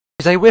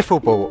Use a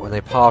wiffle ball on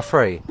a par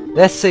 3.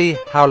 Let's see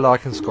how low I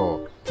can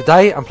score.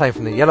 Today I'm playing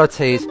from the yellow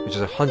tees, which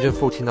is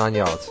 149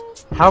 yards.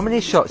 How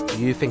many shots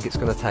do you think it's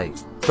going to take?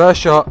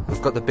 First shot,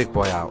 we've got the big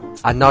boy out.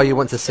 I know you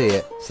want to see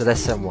it, so let's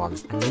send one.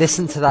 And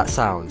listen to that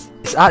sound.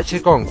 It's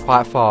actually gone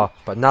quite far,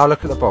 but now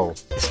look at the ball.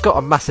 It's got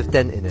a massive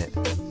dent in it.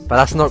 But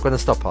that's not going to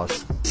stop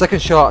us.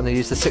 Second shot, and I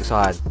used the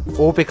 6-iron,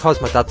 all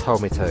because my dad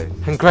told me to.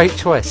 And great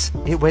choice,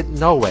 it went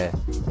nowhere.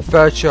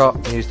 Third shot,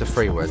 and I used the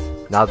 3-wood.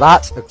 Now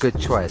that's a good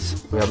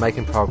choice, we are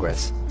making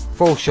progress.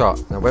 Fourth shot,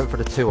 and I went for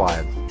the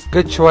 2-iron.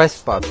 Good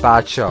choice, but a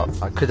bad shot,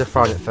 I could have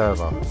thrown it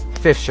further.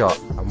 Fifth shot,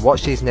 and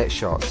watch these next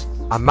shots.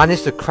 I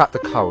managed to crack the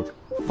code.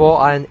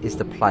 4-iron is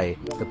the play,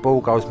 the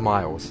ball goes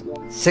miles.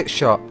 Sixth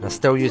shot, and I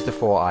still use the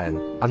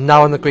 4-iron. I'm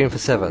now on the green for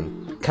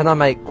 7. Can I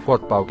make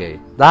quad bogey?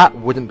 That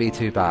wouldn't be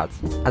too bad.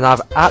 And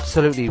I've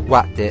absolutely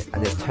whacked it,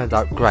 and it's turned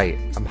out great.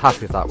 I'm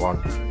happy with that one.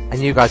 And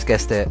you guys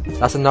guessed it,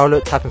 that's a no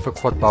look tapping for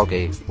quad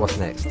bogey. What's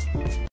next?